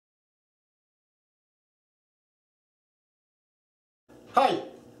Hi,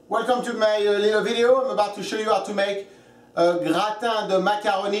 welcome to my little video. I'm about to show you how to make a gratin de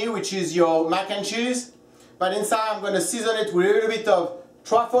macaroni, which is your mac and cheese. But inside I'm going to season it with a little bit of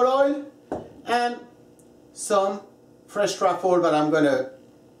truffle oil and some fresh truffle, but I'm going to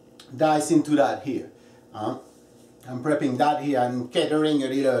dice into that here. I'm prepping that here. I'm catering a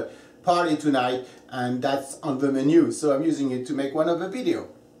little party tonight and that's on the menu, so I'm using it to make one of the video.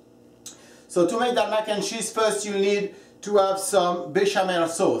 So to make that mac and cheese, first you need to have some bechamel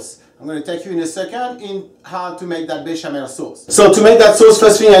sauce. I'm going to take you in a second in how to make that bechamel sauce. So to make that sauce,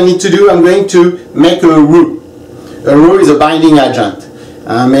 first thing I need to do, I'm going to make a roux. A roux is a binding agent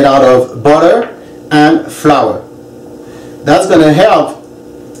made out of butter and flour. That's going to help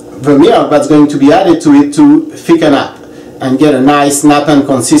the milk that's going to be added to it to thicken up and get a nice nappe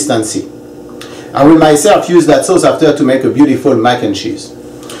consistency. I will myself use that sauce after to make a beautiful mac and cheese.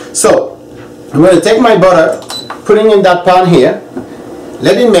 So I'm going to take my butter, putting in that pan here,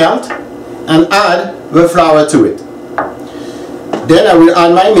 let it melt and add the flour to it. Then I will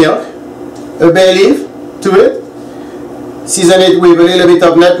add my milk, a bay leaf to it, season it with a little bit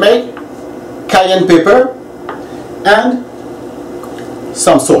of nutmeg, cayenne pepper and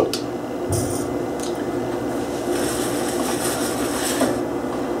some salt.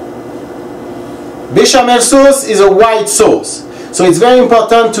 Bechamel sauce is a white sauce, so it's very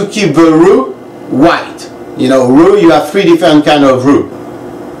important to keep the roux white. You know, roux, you have three different kind of roux.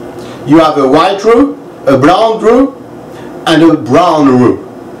 You have a white roux, a blonde roux, and a brown roux.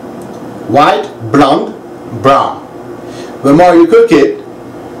 White, blonde, brown. The more you cook it,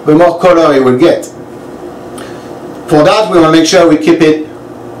 the more color it will get. For that, we want to make sure we keep it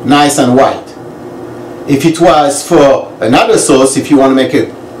nice and white. If it was for another sauce, if you want to make it,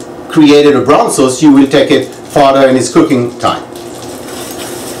 created a brown sauce, you will take it further in its cooking time.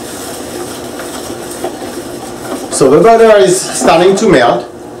 So the butter is starting to melt.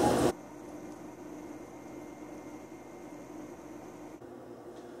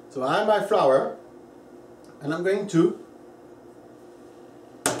 So I add my flour and I'm going to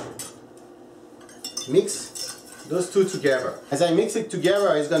mix those two together. As I mix it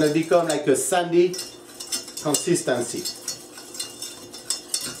together, it's going to become like a sandy consistency.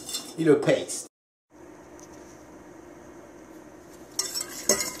 Little paste.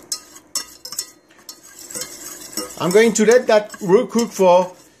 I'm going to let that roux cook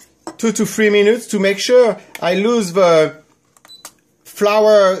for 2 to 3 minutes to make sure I lose the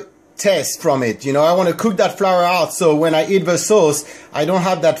flour taste from it. You know, I want to cook that flour out so when I eat the sauce, I don't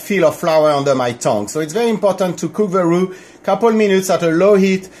have that feel of flour under my tongue. So it's very important to cook the roux a couple minutes at a low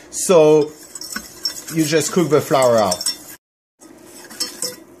heat so you just cook the flour out.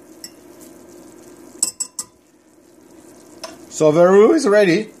 So the roux is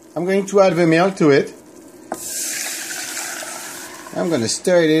ready. I'm going to add the milk to it. I'm going to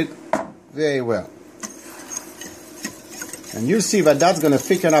stir it very well. And you'll see that that's going to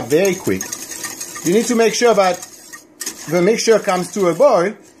thicken up very quick. You need to make sure that the mixture comes to a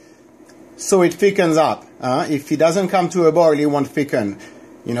boil so it thickens up. If it doesn't come to a boil, it won't thicken.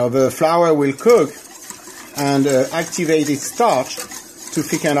 You know, the flour will cook and activate its starch to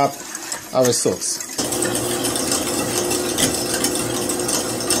thicken up our sauce.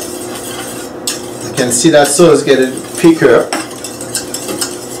 You can see that sauce getting thicker.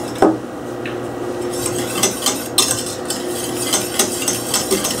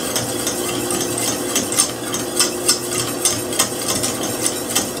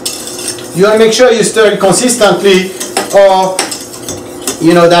 You want to make sure you stir it consistently or,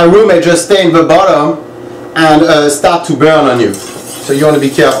 you know, that roux may just stay in the bottom and start to burn on you. So you want to be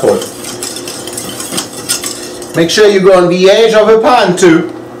careful. Make sure you go on the edge of the pan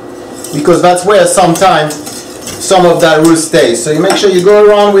too, because that's where sometimes some of that roux stays. So you make sure you go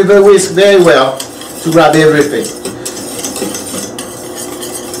around with the whisk very well to grab everything.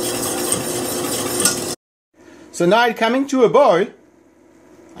 So now it's coming to a boil.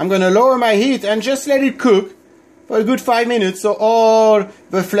 I'm going to lower my heat and just let it cook for a good 5 minutes so all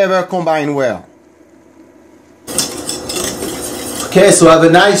the flavor combine well. Okay, so I have a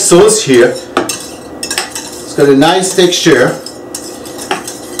nice sauce here. It's got a nice texture.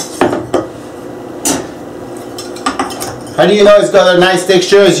 How do you know it's got a nice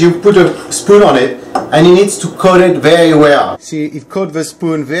texture? Is you put a spoon on it and it needs to coat it very well. See, it coated the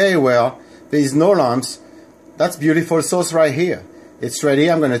spoon very well. There is no lumps. That's beautiful sauce right here. It's ready.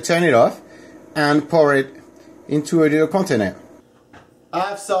 I'm going to turn it off and pour it into a little container. I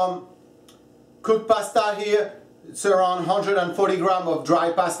have some cooked pasta here. It's around 140 grams of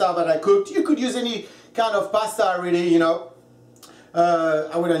dry pasta that I cooked. You could use any kind of pasta really, you know.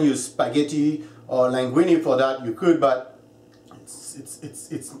 I wouldn't use spaghetti or linguine for that. You could, but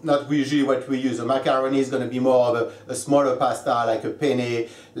it's not usually what we use. A macaroni is going to be more of a smaller pasta, like a penne,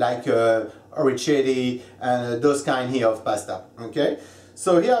 like a recipeI, and those kind here of pasta. Okay,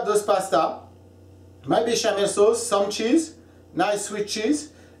 so here are those pasta, my bechamel sauce, some cheese, nice sweet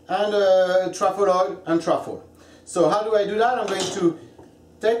cheese, and truffle oil and truffle. So how do I do that? I'm going to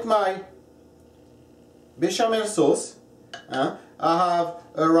take my bechamel sauce. I have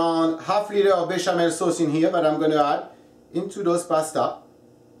around half liter of bechamel sauce in here, but I'm going to add into those pasta.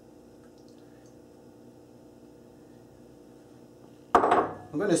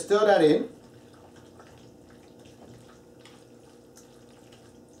 I'm going to stir that in.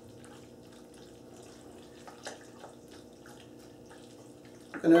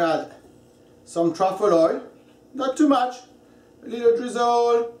 I'm going to add some truffle oil, not too much, a little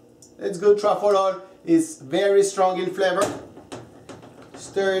drizzle. It's good. Truffle oil is very strong in flavor.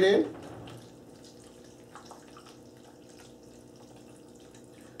 Stir it in.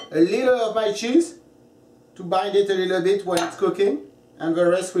 A little of my cheese to bind it a little bit when it's cooking, and the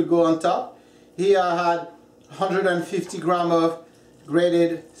rest will go on top. Here I had 150 grams of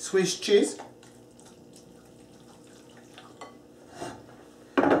grated Swiss cheese.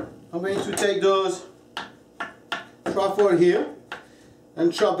 I'm going to take those truffle here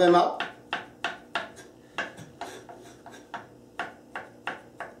and chop them up.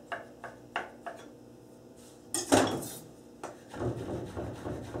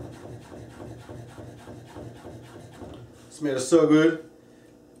 Smells so good.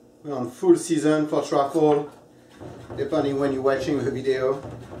 We're on full season for truffle, depending when you're watching the video.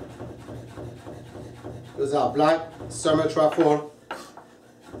 Those are black summer truffle.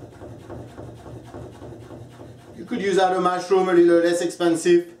 You could use other mushroom, a little less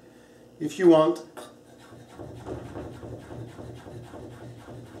expensive if you want.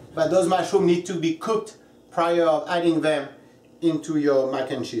 But those mushrooms need to be cooked prior to adding them into your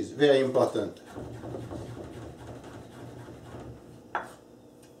mac and cheese. Very important.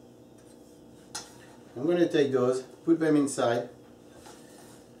 I'm going to take those, put them inside.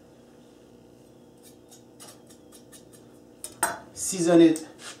 Season it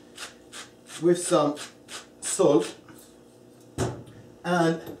with some salt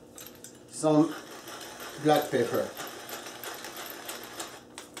and some black pepper.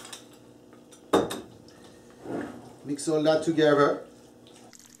 Mix all that together.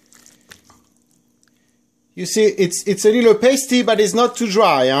 You see, it's a little pasty, but it's not too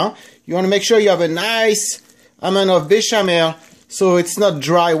dry, huh? You want to make sure you have a nice amount of bechamel so it's not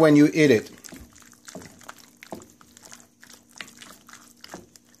dry when you eat it.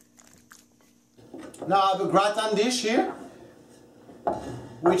 Now I have a gratin dish here,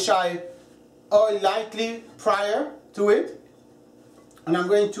 which I oil lightly prior to it, and I'm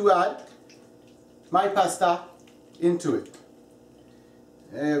going to add my pasta into it.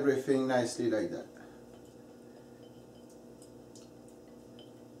 Everything nicely like that.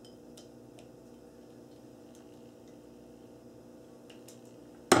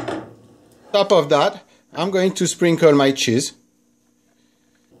 Top of that, I'm going to sprinkle my cheese.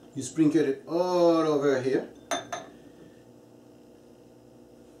 You sprinkle it all over here.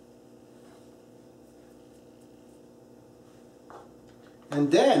 And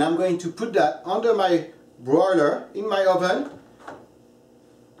then I'm going to put that under my broiler in my oven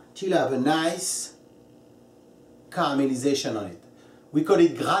till I have a nice caramelization on it. We call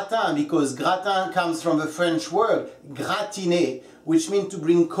it gratin because gratin comes from the French word gratiner, which means to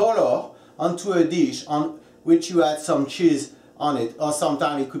bring color onto a dish on which you add some cheese on it, or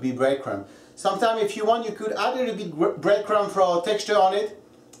sometimes it could be breadcrumb. Sometimes if you want, you could add a little bit breadcrumb for texture on it.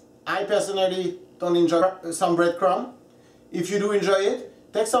 I personally don't enjoy some breadcrumb. If you do enjoy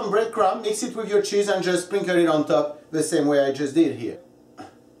it, take some breadcrumb, mix it with your cheese and just sprinkle it on top the same way I just did here.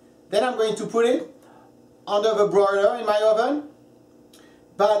 Then I'm going to put it under the broiler in my oven,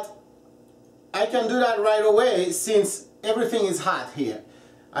 but I can do that right away since everything is hot here.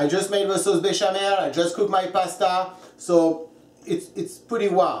 I just made the sauce bechamel, I just cooked my pasta, so it's pretty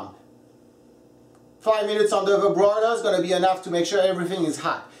warm. 5 minutes under the broiler is going to be enough to make sure everything is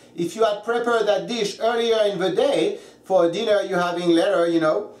hot. If you had prepared that dish earlier in the day for dinner you're having later, you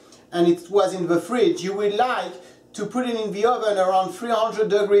know, and it was in the fridge, you would like to put it in the oven around 300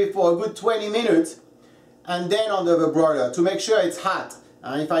 degrees for a good 20 minutes and then under the broiler to make sure it's hot.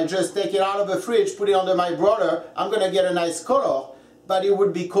 And if I just take it out of the fridge, put it under my broiler, I'm going to get a nice color, but it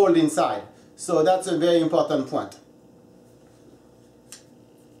would be cold inside. So that's a very important point.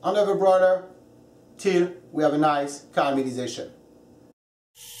 Under the broiler till we have a nice caramelization.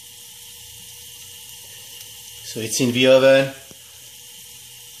 So it's in the oven.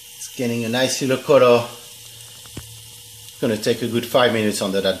 It's getting a nice little color. going to take a good 5 minutes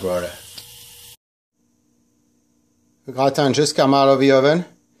under that broiler. The gratin just came out of the oven.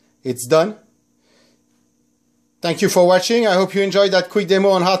 It's done. Thank you for watching. I hope you enjoyed that quick demo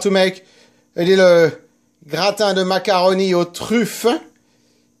on how to make a little gratin de macaroni aux truffes.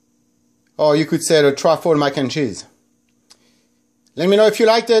 Or you could say the truffle mac and cheese. Let me know if you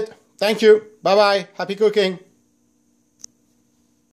liked it. Thank you. Bye-bye. Happy cooking.